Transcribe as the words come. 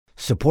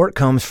Support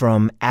comes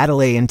from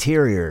Adelaide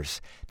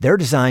Interiors. Their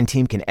design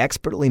team can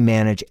expertly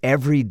manage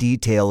every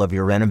detail of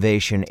your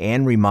renovation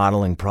and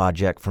remodeling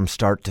project from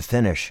start to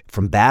finish.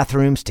 From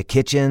bathrooms to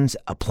kitchens,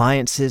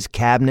 appliances,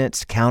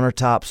 cabinets,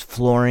 countertops,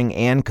 flooring,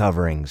 and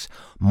coverings.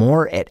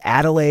 More at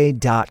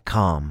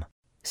Adelaide.com.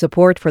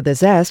 Support for The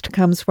Zest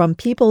comes from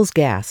Peoples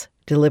Gas,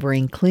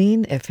 delivering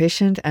clean,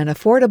 efficient, and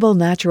affordable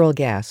natural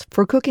gas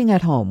for cooking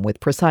at home with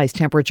precise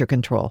temperature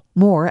control.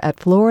 More at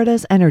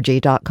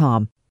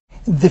floridasenergy.com.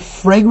 The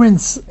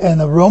fragrance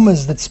and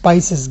aromas that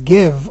spices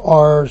give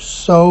are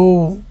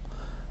so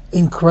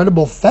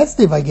incredible,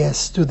 festive, I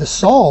guess, to the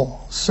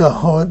soul.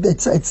 So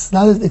it's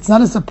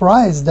not a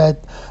surprise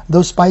that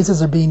those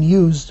spices are being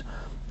used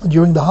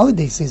during the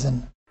holiday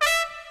season.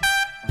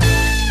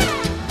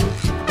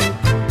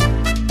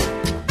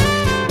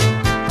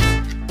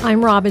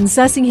 I'm Robin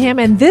Sussingham,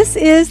 and this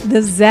is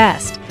The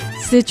Zest.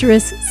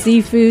 Citrus,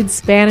 seafood,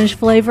 Spanish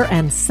flavor,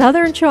 and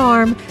Southern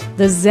charm,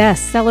 The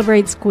Zest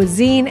celebrates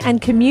cuisine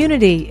and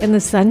community in the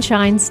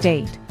Sunshine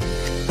State.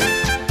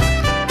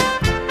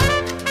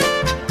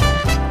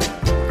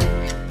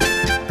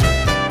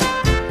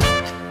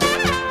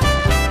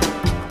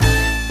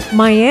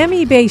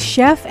 Miami-based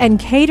chef and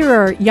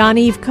caterer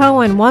Yaniv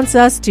Cohen wants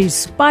us to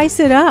spice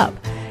it up.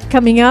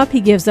 Coming up, he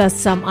gives us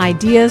some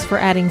ideas for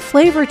adding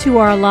flavor to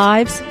our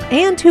lives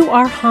and to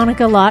our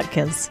Hanukkah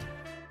latkes.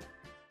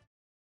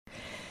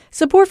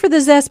 Support for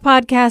the Zest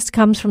podcast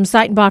comes from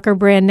Seitenbacher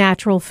brand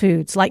natural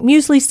foods like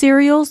muesli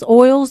cereals,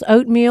 oils,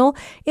 oatmeal,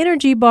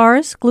 energy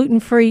bars,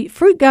 gluten-free,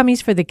 fruit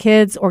gummies for the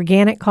kids,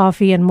 organic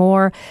coffee, and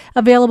more.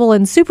 Available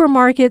in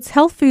supermarkets,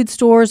 health food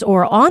stores,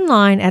 or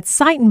online at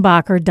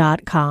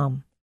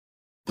Seitenbacher.com.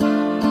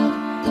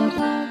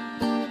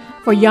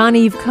 For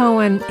Yaniv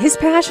Cohen, his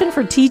passion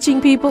for teaching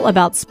people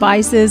about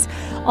spices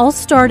all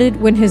started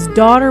when his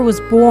daughter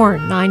was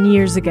born 9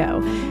 years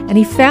ago, and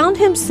he found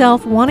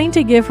himself wanting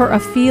to give her a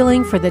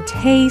feeling for the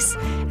tastes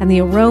and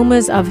the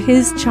aromas of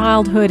his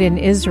childhood in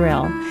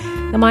Israel.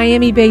 The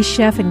Miami-based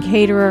chef and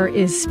caterer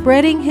is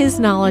spreading his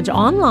knowledge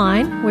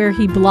online, where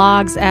he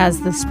blogs as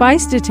The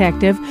Spice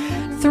Detective,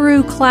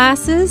 through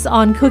classes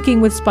on cooking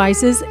with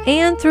spices,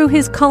 and through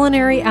his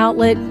culinary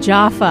outlet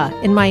Jaffa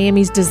in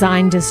Miami's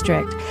Design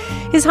District.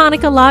 His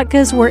Hanukkah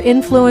latkes were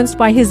influenced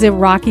by his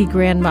Iraqi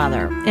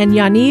grandmother, and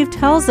Yaniv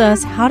tells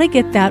us how to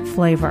get that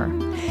flavor.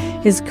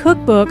 His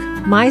cookbook,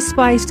 My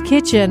Spiced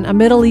Kitchen, a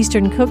Middle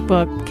Eastern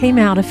cookbook, came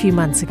out a few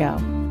months ago.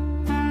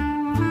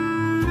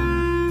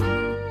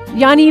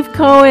 Yaniv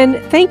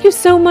Cohen, thank you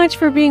so much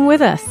for being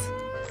with us.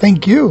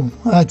 Thank you.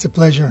 It's a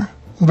pleasure.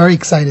 I'm very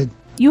excited.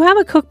 You have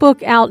a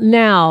cookbook out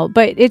now,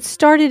 but it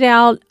started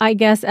out, I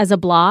guess, as a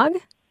blog?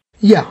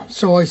 Yeah,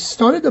 so I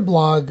started the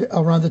blog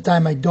around the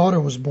time my daughter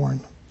was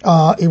born.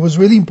 It was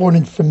really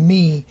important for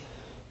me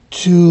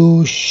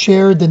to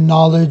share the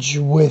knowledge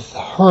with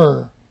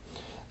her.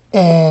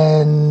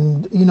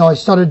 And, I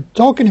started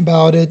talking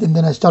about it, and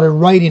then I started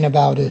writing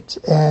about it.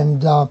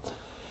 And,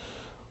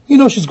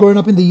 she's growing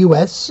up in the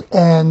U.S.,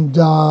 and,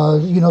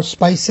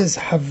 spices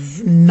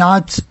have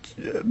not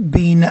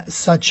been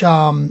such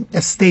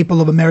a staple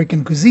of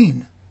American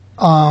cuisine.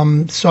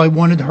 So I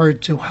wanted her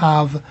to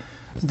have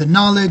the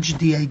knowledge,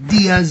 the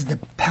ideas, the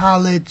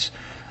palate,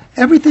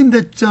 everything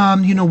that,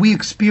 we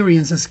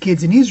experience as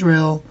kids in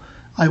Israel,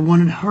 I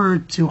wanted her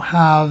to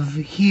have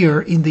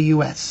here in the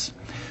U.S.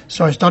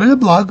 So I started a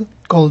blog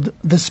called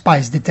The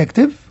Spice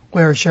Detective,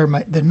 where I share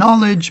the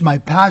knowledge, my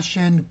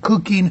passion,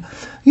 cooking,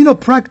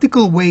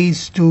 practical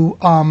ways to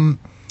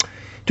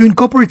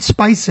incorporate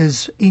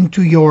spices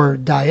into your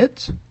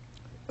diet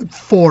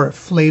for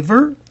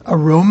flavor,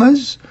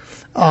 aromas,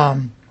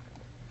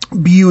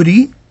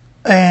 beauty,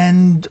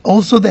 and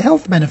also the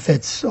health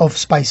benefits of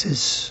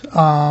spices.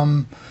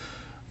 Growing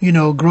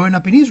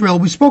up in Israel,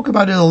 we spoke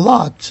about it a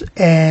lot,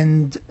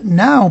 and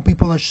now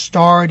people are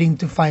starting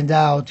to find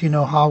out,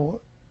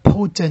 how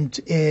potent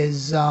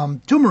is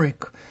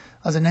turmeric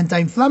as an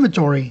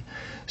anti-inflammatory.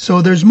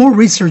 So there's more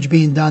research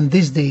being done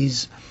these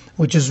days,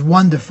 which is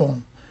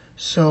wonderful.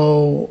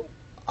 So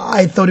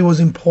I thought it was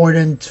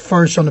important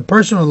first on a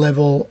personal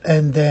level,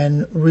 and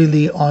then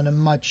really on a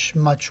much,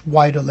 much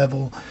wider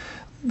level.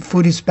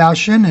 Food is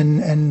passion,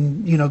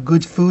 and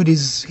good food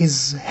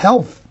is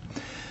health.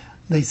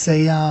 They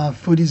say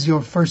food is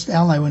your first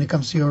ally when it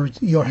comes to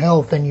your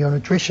health and your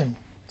nutrition.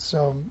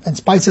 So, and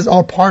spices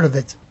are part of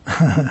it.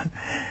 I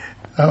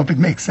hope it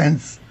makes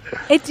sense.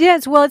 It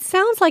does. Well, it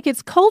sounds like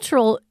it's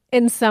cultural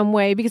in some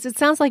way, because it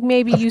sounds like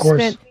maybe you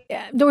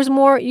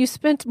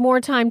spent more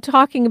time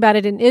talking about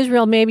it in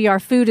Israel. Maybe our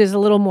food is a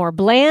little more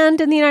bland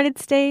in the United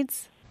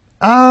States.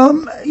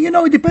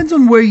 It depends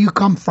on where you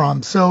come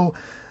from. So,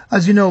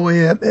 as you know,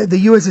 the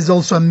U.S. is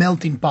also a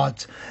melting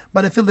pot.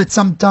 But I feel that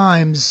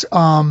sometimes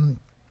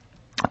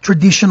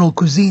traditional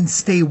cuisines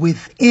stay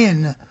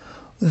within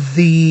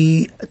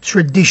the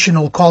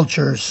traditional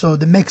culture. So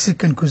the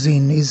Mexican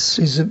cuisine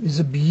is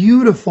a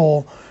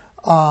beautiful,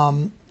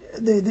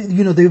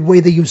 the way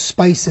they use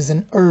spices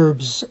and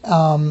herbs.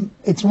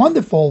 It's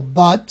wonderful,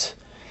 but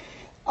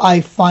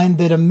I find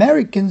that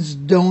Americans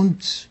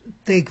don't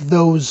take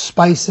those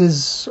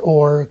spices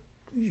or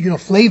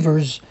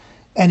flavors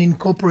and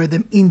incorporate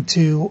them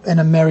into an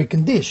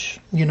American dish.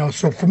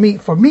 So for me,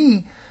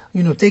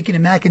 taking a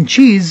mac and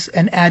cheese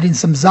and adding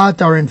some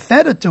za'atar and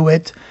feta to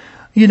it,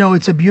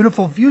 it's a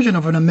beautiful fusion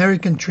of an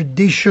American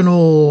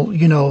traditional,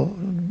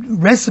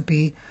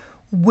 recipe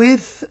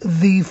with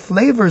the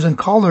flavors and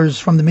colors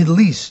from the Middle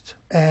East,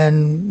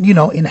 and,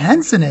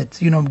 enhancing it,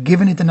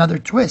 giving it another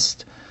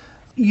twist.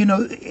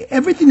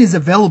 Everything is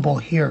available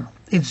here.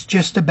 It's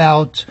just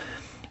about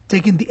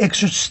taking the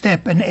extra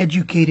step and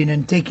educating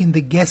and taking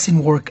the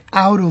guessing work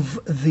out of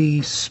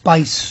the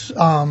spice,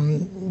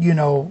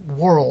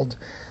 world.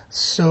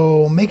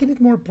 So making it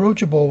more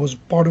approachable was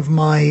part of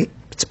my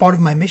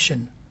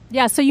mission.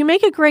 Yeah, so you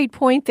make a great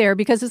point there,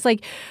 because it's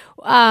like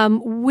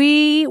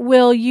we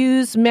will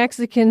use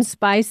Mexican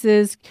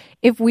spices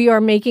if we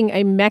are making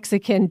a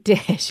Mexican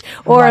dish,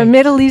 or a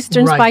Middle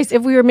Eastern spice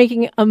if we are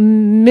making a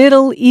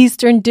Middle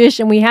Eastern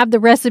dish and we have the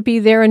recipe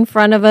there in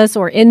front of us,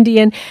 or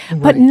Indian,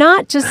 but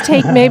not just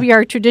take maybe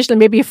our traditional,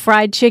 maybe a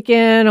fried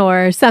chicken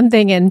or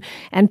something, and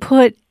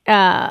put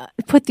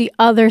the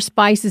other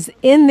spices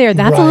in there.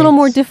 That's a little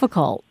more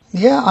difficult.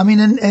 Yeah, I mean,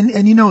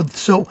 and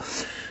so.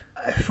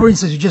 For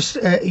instance,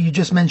 you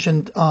just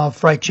mentioned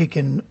fried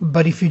chicken,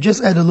 but if you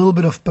just add a little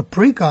bit of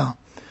paprika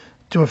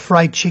to a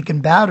fried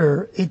chicken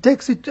batter, it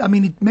makes it,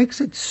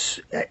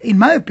 in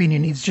my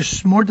opinion, it's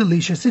just more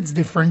delicious. It's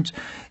different.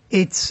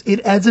 It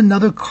adds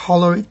another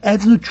color. It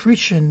adds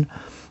nutrition,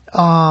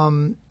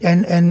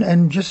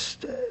 and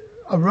just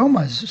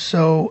aromas.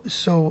 So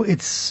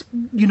it's,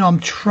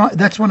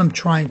 that's what I'm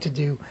trying to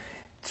do,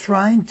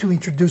 trying to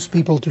introduce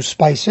people to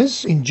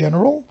spices in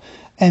general,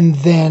 and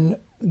then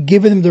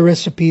giving them the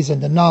recipes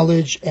and the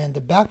knowledge and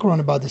the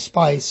background about the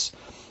spice,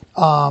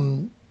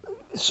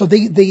 so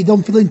they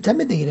don't feel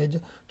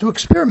intimidated to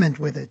experiment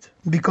with it,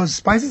 because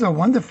spices are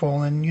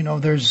wonderful, and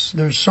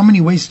there's so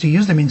many ways to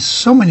use them in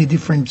so many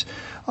different,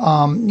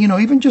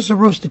 even just a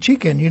roasted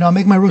chicken. I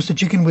make my roasted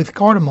chicken with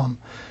cardamom.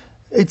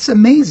 It's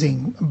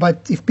amazing,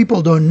 but if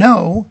people don't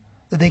know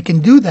that they can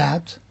do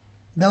that,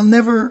 they'll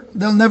never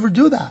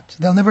do that.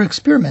 They'll never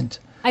experiment.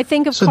 I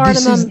think of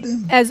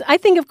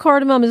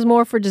cardamom as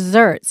more for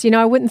desserts.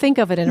 I wouldn't think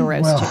of it in a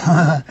roast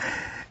chicken.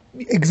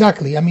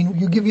 Exactly. I mean,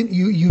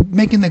 you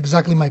making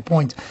exactly my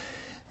point,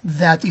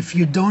 that if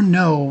you don't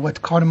know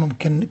what cardamom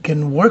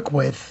can work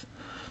with,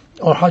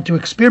 or how to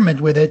experiment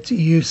with it,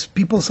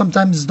 people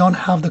sometimes don't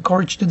have the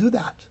courage to do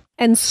that.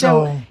 And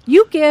so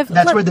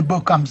that's where the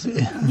book comes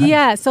in.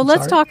 Yeah. So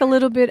let's talk a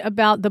little bit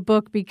about the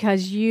book,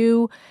 because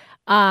you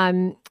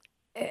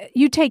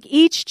take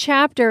each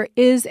chapter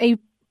is a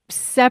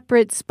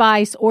separate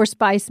spice or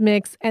spice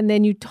mix, and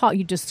then you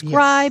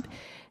describe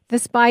the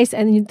spice,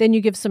 and then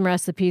you give some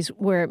recipes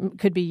where it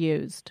could be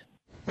used.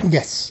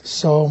 Yes.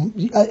 So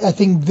I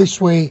think this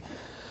way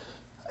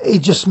it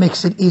just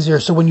makes it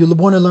easier. So when you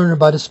want to learn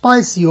about a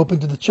spice, you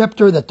open to the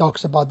chapter that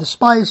talks about the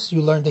spice.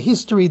 You learn the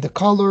history, the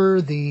color,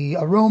 the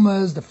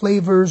aromas, the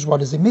flavors,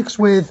 what does it mix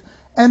with,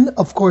 and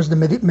of course the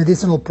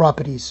medicinal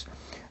properties.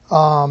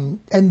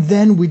 And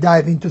then we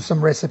dive into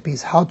some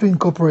recipes, how to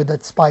incorporate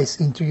that spice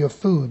into your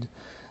food.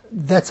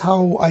 That's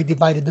how I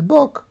divided the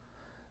book,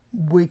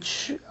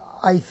 which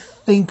I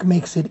think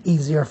makes it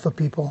easier for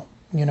people,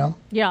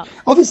 Yeah.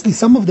 Obviously,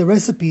 some of the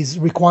recipes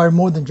require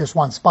more than just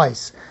one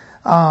spice.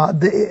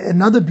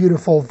 Another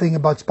beautiful thing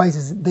about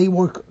spices, they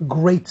work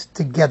great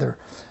together.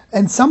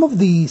 And some of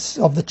the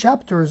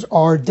chapters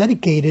are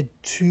dedicated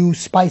to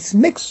spice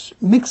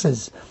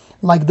mixes,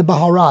 like the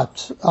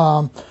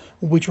Baharat,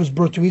 which was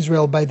brought to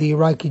Israel by the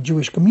Iraqi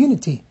Jewish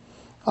community.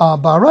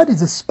 Baharat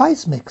is a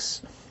spice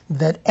mix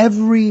that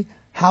every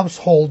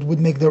household would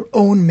make their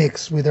own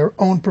mix with their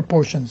own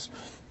proportions.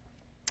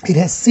 It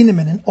has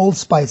cinnamon and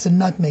allspice and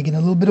nutmeg and a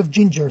little bit of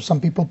ginger.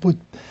 Some people put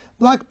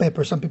black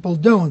pepper, some people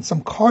don't.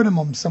 Some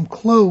cardamom, some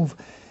clove,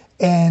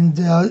 and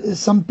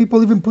some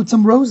people even put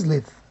some rose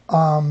leaf.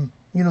 The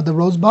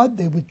rosebud.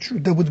 They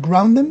would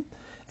ground them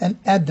and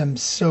add them.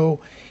 So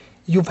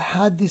you've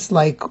had this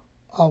like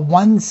a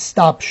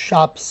one-stop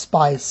shop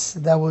spice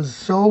that was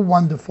so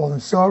wonderful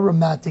and so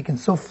aromatic and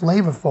so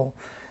flavorful.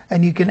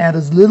 And you can add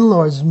as little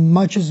or as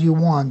much as you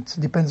want.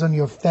 Depends on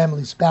your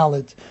family's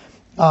palate.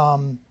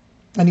 And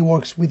it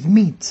works with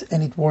meat,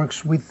 and it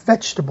works with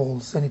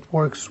vegetables, and it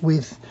works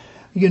with,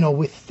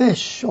 with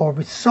fish or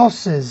with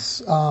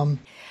sauces. One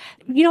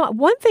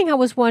thing I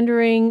was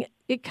wondering,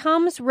 it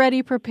comes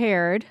ready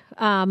prepared,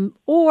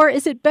 or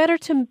is it better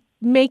to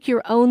make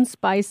your own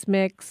spice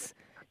mix,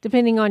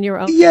 depending on your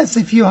own? Yes,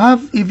 if you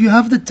have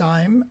the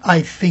time,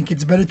 I think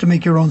it's better to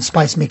make your own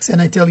spice mix, and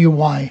I tell you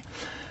why.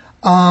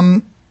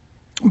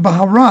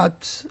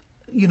 Baharat,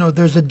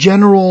 there's a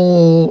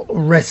general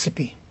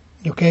recipe,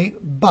 okay?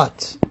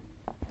 But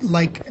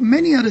like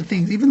many other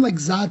things, even like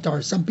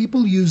za'atar, some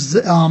people use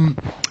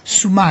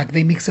sumac.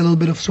 They mix a little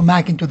bit of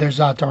sumac into their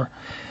za'atar,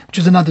 which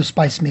is another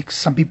spice mix.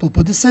 Some people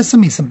put the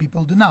sesame, some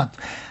people do not.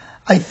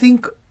 I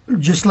think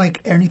just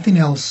like anything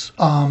else,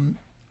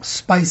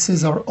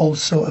 spices are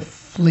also a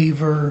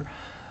flavor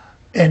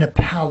and a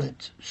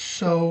palate.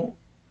 So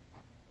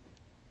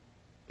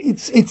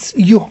it's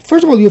you.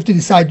 First of all, you have to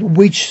decide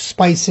which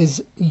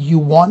spices you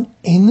want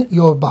in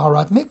your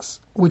baharat mix,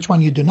 which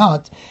one you do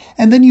not,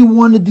 and then you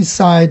want to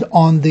decide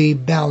on the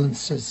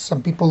balances.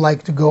 Some people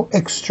like to go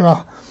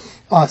extra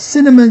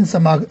cinnamon.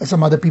 Some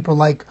other people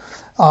like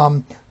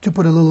to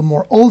put a little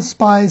more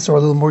allspice or a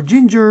little more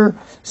ginger.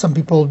 Some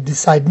people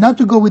decide not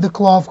to go with the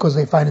clove because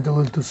they find it a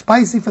little too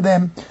spicy for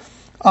them.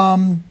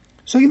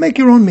 So you make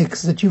your own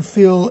mix that you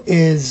feel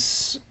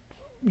is,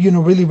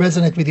 really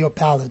resonate with your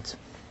palate.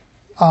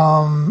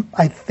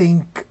 I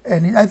think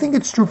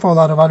it's true for a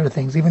lot of other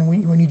things. Even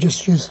when you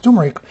just use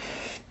turmeric,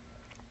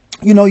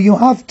 you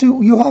have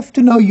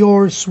to know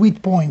your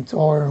sweet point,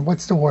 or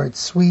what's the word?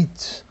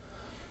 Sweet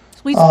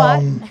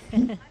spot.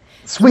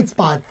 Sweet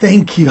spot.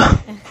 Thank you.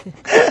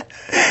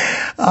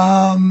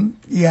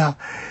 Yeah.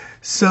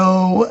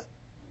 So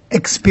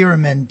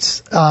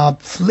experiment,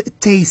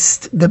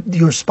 taste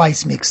your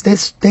spice mix.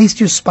 Taste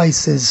your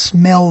spices,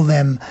 smell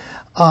them.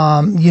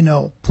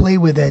 Play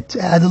with it,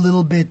 add a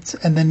little bit,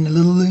 and then a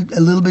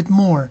little bit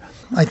more.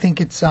 I think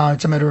it's a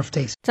matter of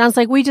taste. Sounds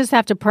like we just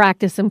have to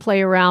practice and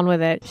play around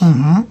with it.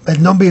 Mm-hmm.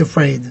 But don't be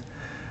afraid.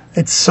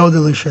 It's so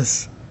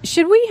delicious.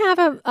 Should we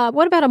have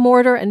what about a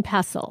mortar and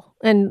pestle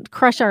and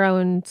crush our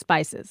own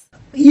spices?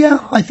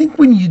 Yeah, I think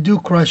when you do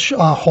crush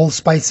whole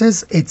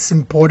spices, it's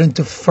important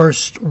to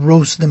first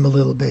roast them a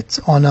little bit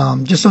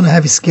on just on a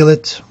heavy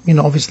skillet.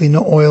 Obviously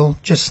no oil,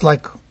 just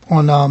like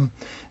on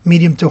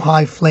medium to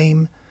high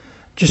flame,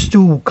 just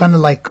to kind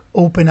of like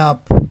open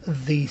up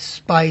the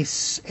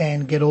spice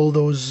and get all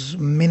those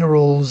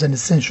minerals and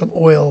essential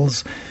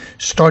oils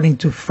starting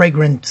to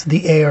fragrant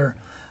the air.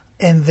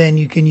 And then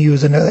you can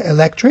use an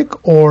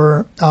electric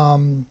or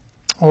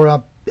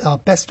a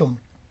pestle.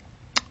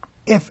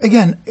 If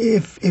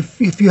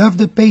you have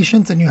the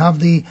patience and you have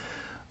the,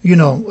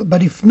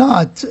 but if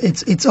not,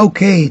 it's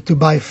okay to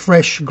buy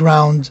fresh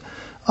ground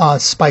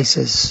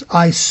spices.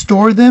 I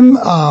store them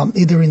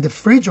either in the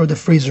fridge or the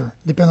freezer,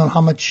 depending on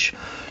how much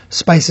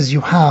spices you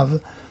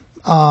have.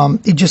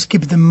 It just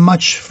keeps them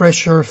much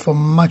fresher for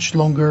much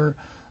longer.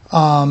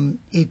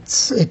 It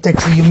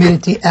takes the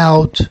humidity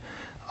out.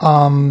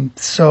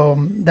 So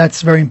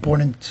that's very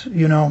important,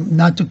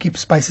 not to keep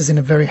spices in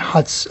a very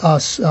hot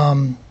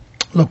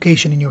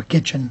location in your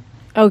kitchen.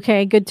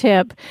 Okay, good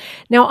tip.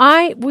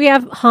 Now, we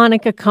have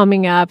Hanukkah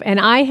coming up, and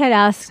I had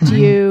asked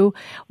you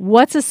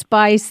what's a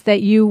spice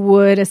that you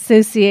would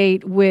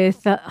associate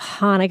with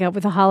Hanukkah,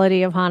 with the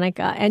holiday of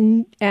Hanukkah,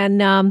 and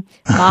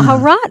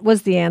Baharat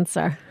was the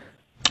answer.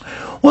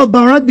 Well,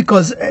 Baharat,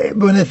 because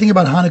when I think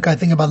about Hanukkah, I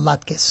think about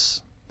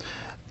latkes.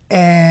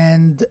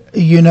 And,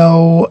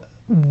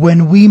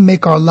 when we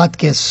make our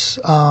latkes,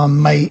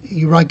 my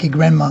Iraqi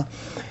grandma,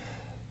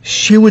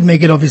 she would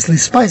make it obviously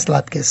spiced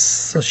latkes.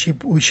 So she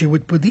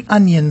would put the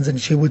onions, and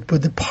she would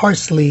put the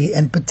parsley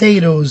and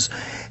potatoes.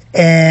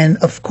 And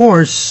of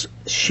course,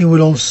 she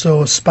would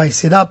also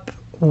spice it up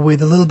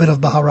with a little bit of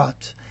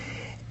Baharat.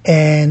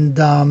 And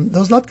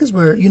those latkes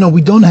were,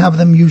 we don't have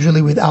them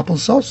usually with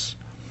applesauce,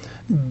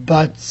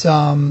 but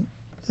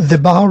the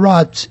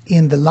Baharat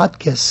in the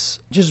latkes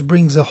just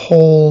brings a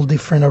whole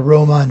different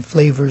aroma and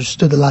flavors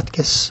to the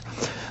latkes.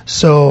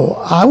 So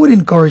I would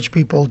encourage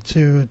people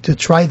to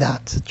try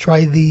that.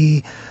 Try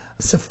the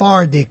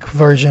Sephardic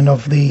version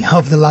of the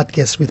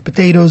latkes with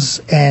potatoes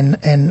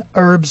and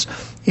herbs.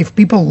 If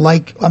people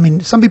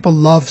some people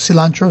love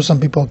cilantro, some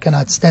people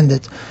cannot stand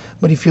it.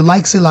 But if you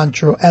like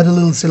cilantro, add a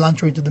little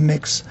cilantro into the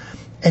mix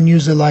and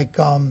use it like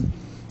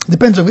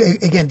depends on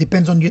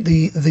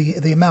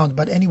the amount,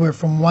 but anywhere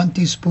from 1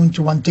 teaspoon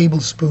to 1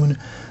 tablespoon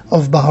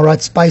of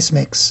Baharat spice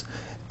mix.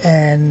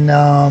 And,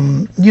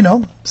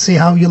 see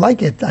how you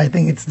like it. I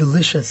think it's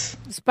delicious.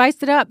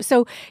 Spiced it up.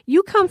 So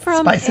you come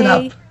from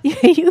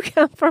you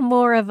come from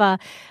more of a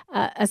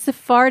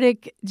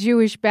Sephardic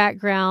Jewish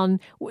background.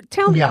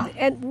 Tell me,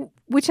 and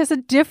which has a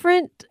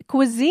different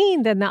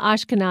cuisine than the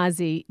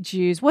Ashkenazi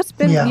Jews. What's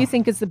been you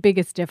think is the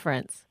biggest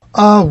difference?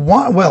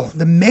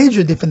 The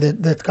major difference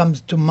that comes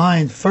to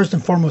mind first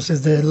and foremost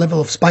is the level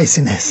of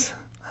spiciness.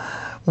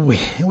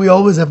 We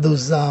always have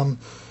those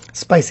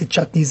spicy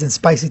chutneys and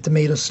spicy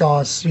tomato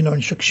sauce,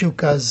 and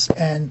shakshukas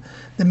and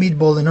the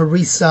meatball and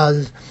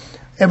harissa,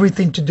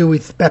 everything to do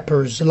with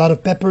peppers, a lot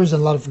of peppers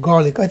and a lot of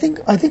garlic. I think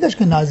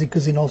Ashkenazi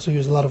cuisine also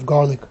use a lot of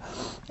garlic,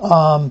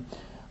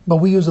 but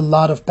we use a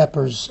lot of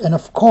peppers and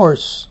of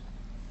course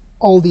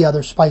all the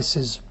other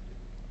spices.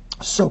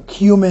 So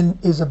cumin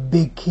is a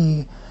big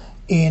key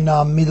in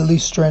Middle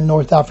Eastern,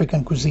 North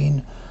African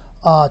cuisine.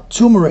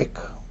 Turmeric,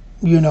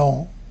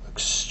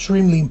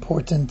 extremely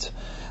important.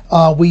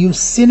 We use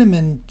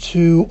cinnamon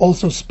to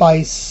also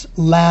spice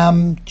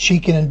lamb,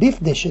 chicken, and beef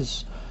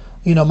dishes.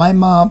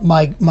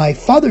 My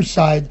father's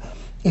side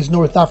is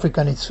North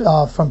African. It's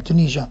from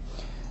Tunisia.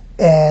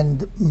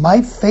 And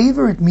my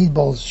favorite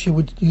meatballs she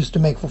used to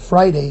make for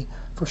Friday,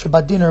 for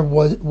Shabbat dinner,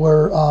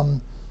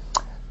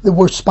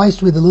 were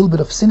spiced with a little bit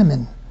of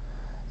cinnamon.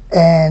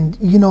 And,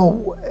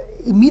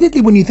 immediately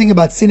when you think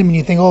about cinnamon,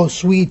 you think, oh,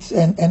 sweet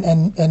and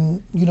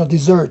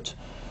dessert.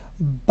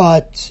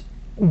 But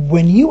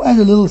when you add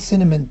a little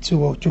cinnamon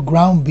to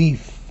ground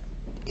beef,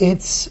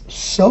 it's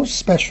so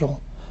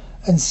special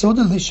and so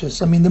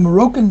delicious. I mean, the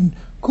Moroccan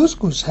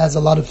couscous has a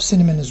lot of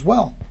cinnamon as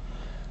well.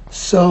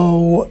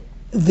 So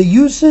the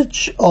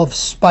usage of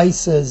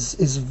spices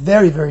is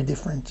very, very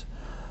different.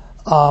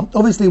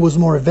 Obviously, it was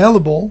more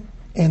available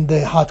in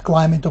the hot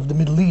climate of the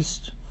Middle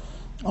East,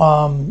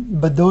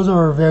 but those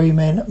are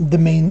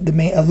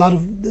a lot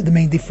of the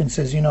main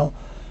differences.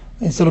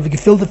 Instead of a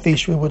gefilte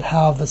fish, we would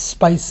have a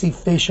spicy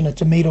fish and a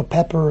tomato,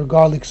 pepper, or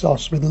garlic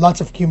sauce with lots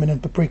of cumin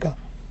and paprika.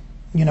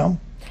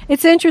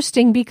 It's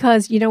interesting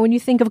because when you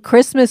think of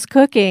Christmas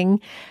cooking,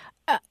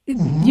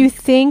 you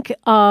think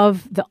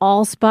of the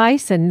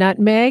allspice and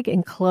nutmeg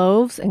and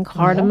cloves and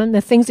cardamom,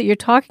 the things that you're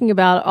talking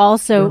about.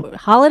 Also,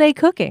 holiday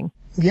cooking.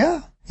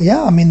 Yeah.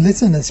 I mean,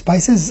 listen, the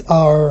spices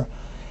are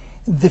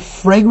the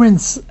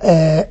fragrance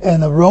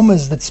and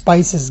aromas that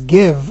spices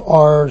give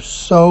are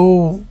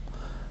so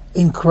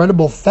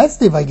incredible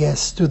festive, I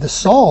guess, to the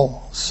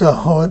soul.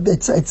 So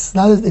it's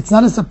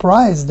not a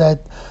surprise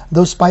that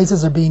those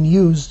spices are being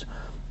used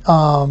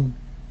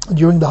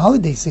during the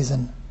holiday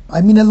season.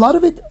 I mean, a lot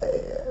of it,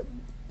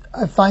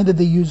 I find that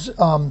they use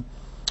in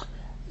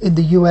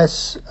the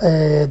U.S.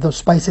 Those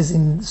spices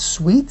in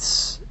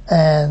sweets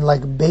and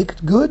like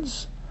baked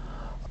goods.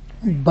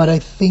 But I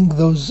think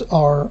those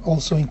are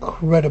also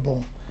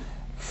incredible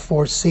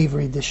for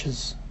savory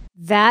dishes.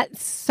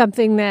 That's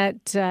something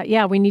that,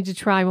 we need to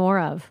try more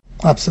of.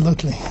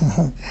 Absolutely.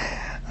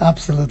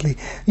 Absolutely.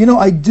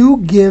 I do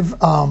give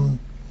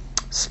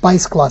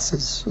spice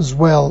classes as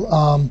well.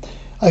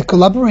 I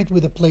collaborate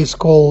with a place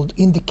called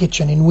In the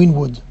Kitchen in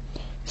Wynwood.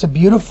 It's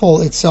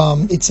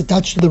it's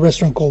attached to the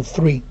restaurant called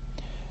 3.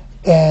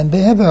 And they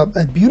have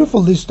a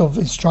beautiful list of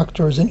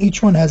instructors, and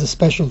each one has a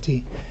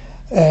specialty.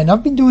 And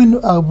I've been doing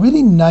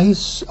really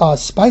nice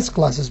spice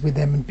classes with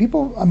them. And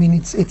people, I mean,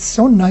 it's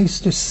so nice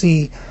to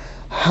see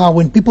how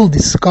when people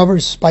discover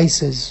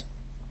spices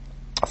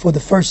for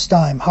the first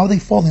time, how they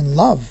fall in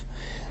love.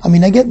 I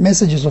mean, I get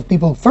messages of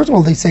people, first of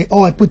all, they say,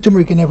 I put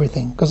turmeric in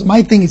everything. Because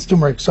my thing is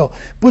turmeric. So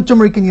put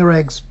turmeric in your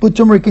eggs, put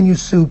turmeric in your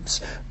soups,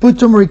 put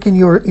turmeric in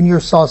your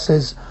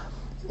sauces.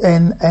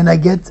 And I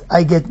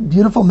get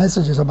beautiful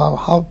messages about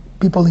how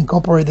people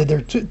incorporated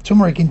their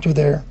turmeric into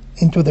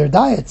their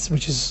diets,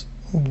 which is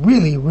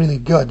really, really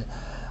good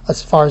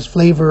as far as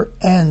flavor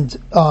and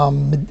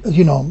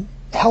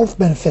health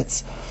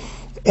benefits.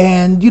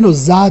 And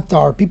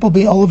za'atar, people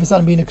all of a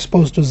sudden being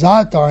exposed to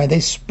za'atar, and they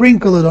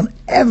sprinkle it on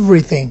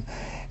everything,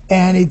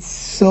 and it's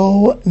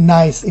so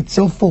nice, it's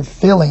so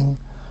fulfilling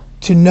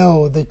to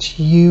know that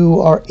you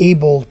are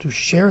able to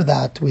share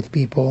that with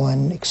people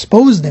and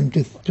expose them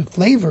to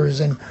flavors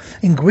and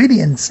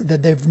ingredients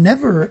that they've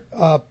never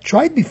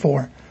tried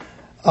before.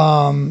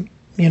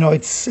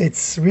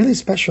 It's really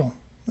special.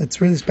 It's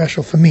really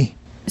special for me.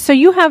 So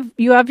you have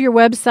your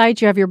website,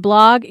 you have your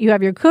blog, you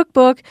have your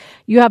cookbook,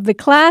 you have the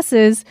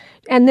classes,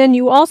 and then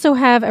you also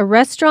have a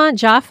restaurant,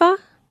 Jaffa?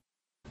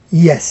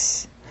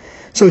 Yes.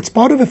 So it's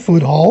part of a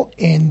food hall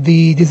in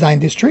the Design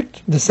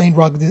District, the St.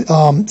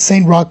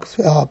 Roch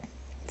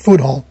Food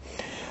Hall.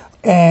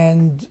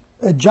 And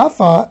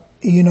Jaffa,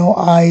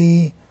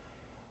 I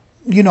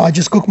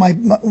just cook my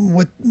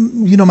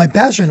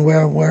passion,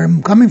 where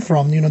I'm coming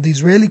from, the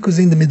Israeli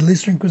cuisine, the Middle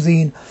Eastern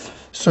cuisine.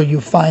 So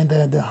you find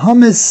the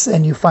hummus,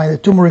 and you find the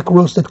turmeric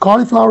roasted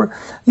cauliflower.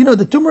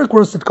 The turmeric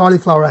roasted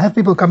cauliflower, I have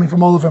people coming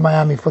from all over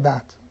Miami for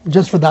that,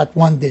 just for that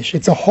one dish.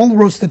 It's a whole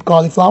roasted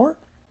cauliflower.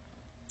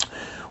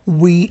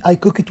 I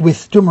cook it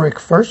with turmeric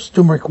first,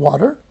 turmeric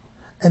water,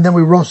 and then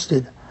we roast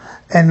it.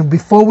 And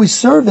before we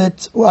serve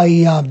it,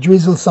 I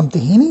drizzle some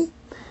tahini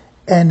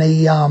and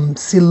a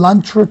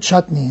cilantro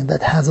chutney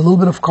that has a little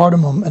bit of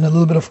cardamom and a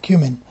little bit of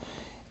cumin.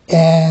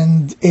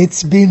 And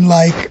it's been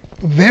like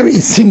very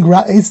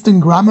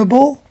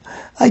Instagrammable,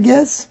 I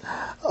guess.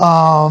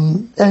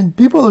 And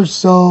people are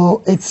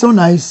it's so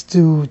nice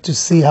to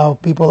see how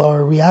people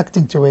are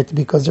reacting to it,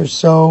 because they're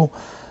so,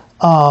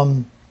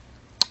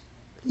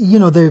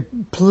 they're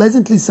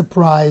pleasantly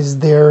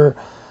surprised.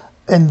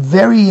 And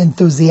very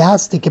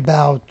enthusiastic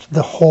about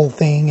the whole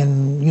thing,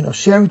 and,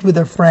 share it with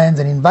their friends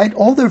and invite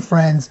all their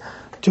friends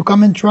to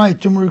come and try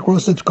turmeric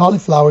roasted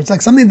cauliflower. It's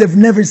like something they've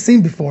never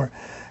seen before.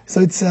 So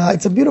it's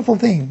a beautiful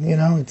thing,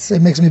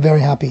 it makes me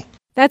very happy.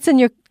 That's in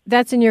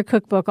your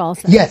cookbook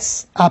also.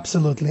 Yes,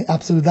 absolutely.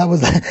 That's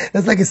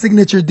like a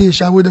signature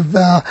dish.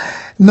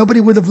 Nobody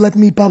would have let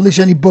me publish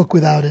any book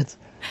without it.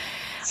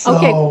 So,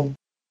 okay.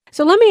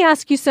 So let me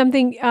ask you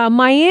something.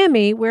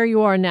 Miami, where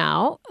you are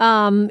now,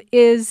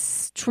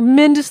 is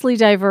tremendously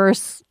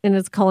diverse in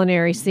its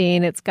culinary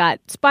scene. It's got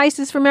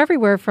spices from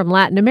everywhere, from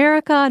Latin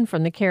America and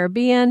from the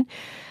Caribbean.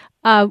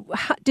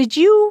 Did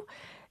you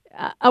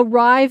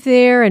arrive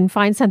there and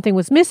find something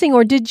was missing,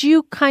 or did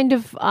you kind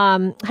of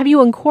have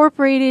you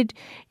incorporated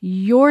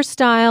your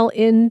style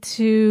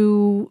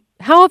into?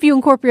 How have you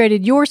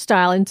incorporated your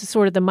style into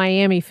sort of the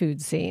Miami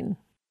food scene?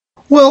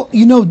 Well,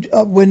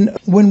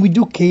 when we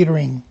do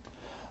catering,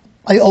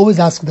 I always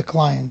ask the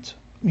client,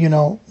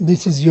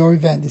 this is your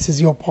event, this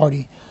is your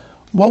party.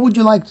 What would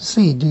you like to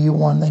see? Do you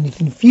want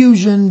anything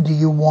fusion? Do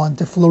you want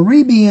a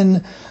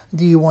Floridian?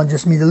 Do you want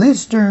just Middle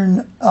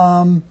Eastern?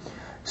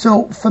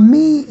 So for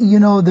me,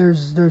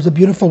 there's a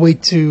beautiful way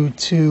to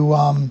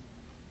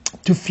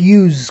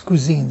fuse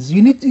cuisines.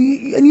 You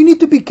need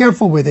to be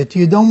careful with it.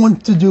 You don't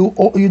want to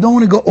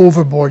go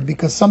overboard,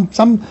 because some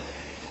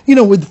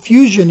with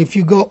fusion, if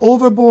you go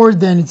overboard,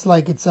 then it's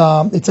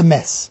a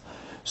mess.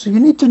 So you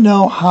need to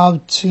know how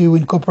to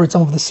incorporate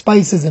some of the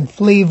spices and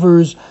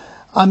flavors.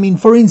 I mean,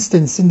 for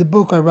instance, in the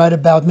book I write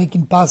about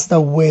making pasta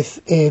with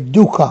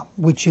dukkha,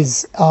 which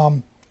is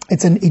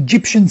it's an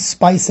Egyptian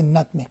spice and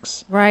nut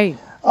mix. Right.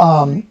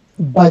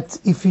 But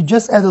if you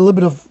just add a little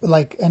bit of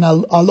like an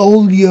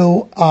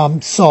olio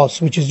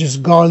sauce, which is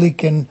just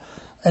garlic and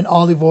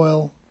olive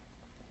oil,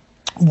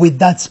 with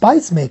that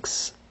spice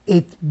mix,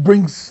 it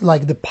brings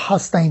like the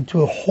pasta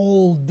into a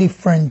whole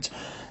different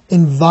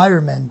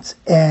environment,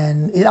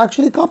 and it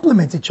actually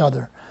complements each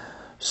other.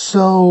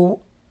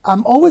 So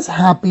I'm always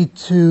happy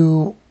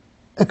to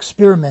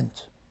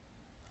experiment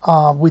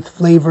with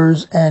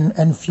flavors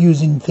and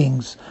fusing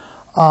things.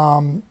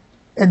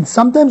 And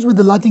sometimes with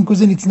the Latin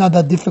cuisine, it's not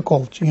that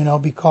difficult,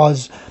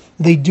 because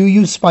they do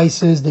use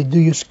spices, they do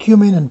use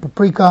cumin and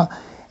paprika,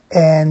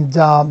 and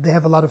they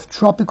have a lot of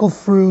tropical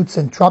fruits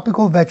and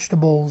tropical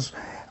vegetables.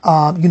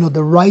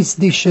 The rice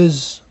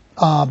dishes,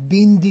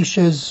 bean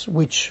dishes,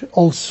 which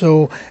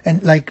also,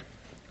 and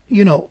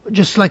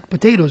just like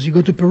potatoes, you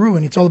go to Peru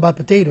and it's all about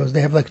potatoes.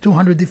 They have like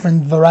 200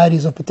 different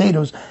varieties of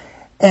potatoes.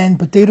 And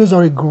potatoes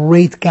are a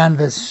great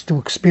canvas to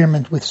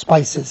experiment with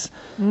spices.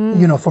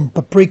 From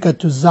paprika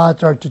to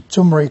za'atar to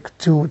turmeric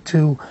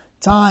to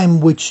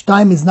thyme, which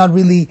thyme is not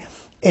really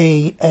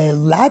a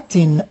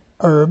Latin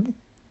herb,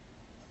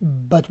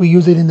 but we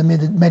use it in the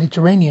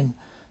Mediterranean.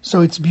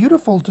 So it's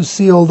beautiful to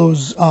see all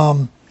those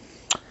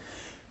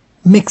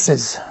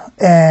mixes.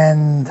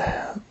 And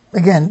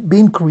again,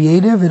 being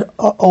creative, it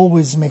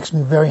always makes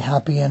me very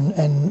happy.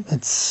 And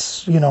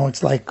it's,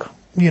 it's like,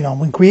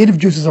 when creative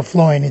juices are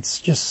flowing,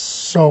 it's just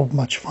so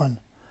much fun.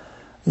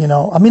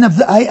 I mean,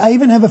 I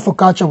even have a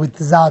focaccia with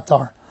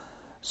za'atar.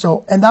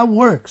 So, and that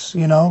works,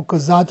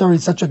 because za'atar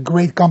is such a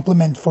great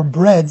complement for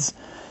breads.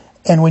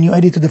 And when you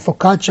add it to the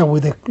focaccia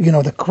with the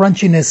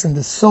crunchiness and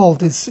the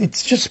salt,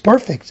 it's just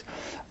perfect.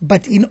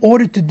 But in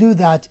order to do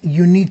that,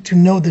 you need to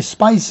know the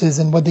spices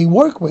and what they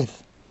work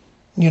with,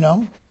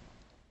 Do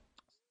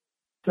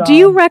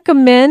you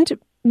recommend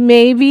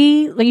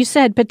maybe, like you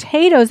said,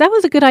 potatoes? That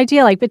was a good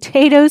idea. Like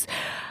potatoes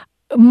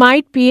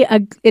might be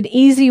an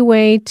easy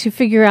way to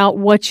figure out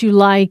what you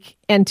like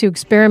and to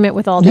experiment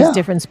with all these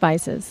different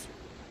spices.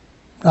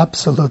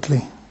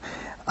 Absolutely.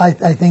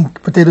 I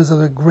think potatoes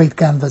are a great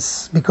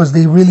canvas because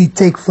they really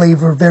take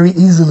flavor very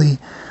easily.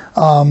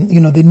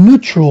 The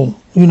neutral,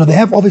 they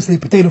have obviously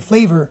potato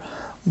flavor,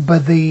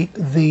 but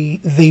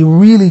they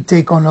really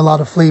take on a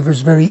lot of flavors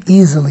very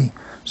easily.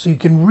 So you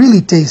can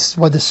really taste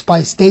what the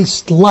spice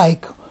tastes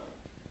like,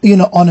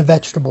 on a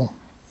vegetable,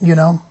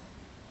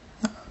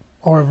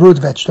 or a root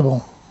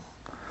vegetable.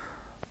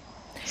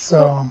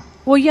 So.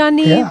 Well,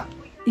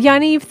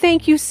 Yaniv,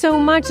 thank you so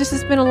much. This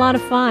has been a lot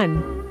of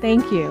fun.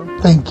 Thank you.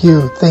 Thank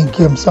you.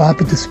 I'm so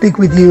happy to speak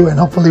with you and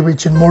hopefully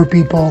reaching more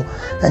people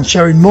and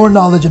sharing more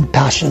knowledge and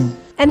passion.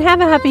 And have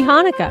a happy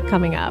Hanukkah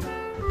coming up.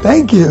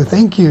 Thank you.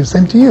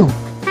 Same to you.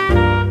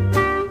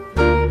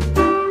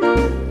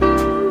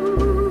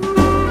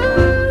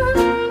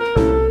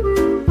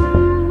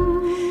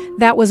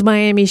 That was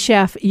Miami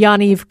chef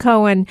Yaniv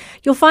Cohen.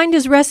 You'll find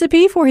his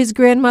recipe for his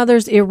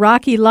grandmother's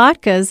Iraqi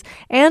latkes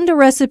and a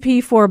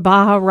recipe for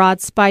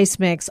Baharat spice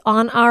mix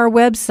on our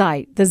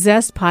website,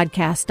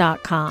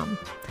 thezestpodcast.com.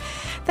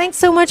 Thanks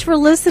so much for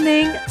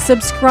listening.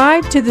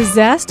 Subscribe to The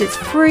Zest. It's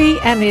free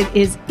and it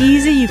is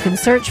easy. You can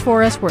search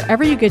for us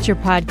wherever you get your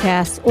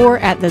podcasts or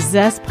at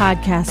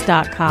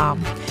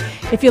thezestpodcast.com.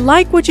 If you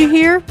like what you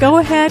hear, go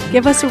ahead,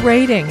 give us a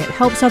rating. It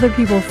helps other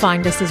people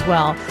find us as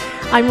well.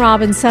 I'm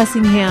Robin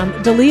Sussingham.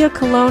 Dalia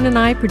Colon and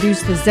I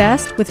produce The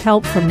Zest with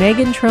help from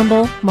Megan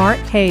Trimble, Mark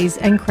Hayes,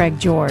 and Craig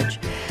George.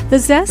 The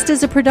Zest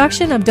is a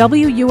production of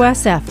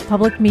WUSF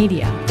Public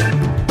Media.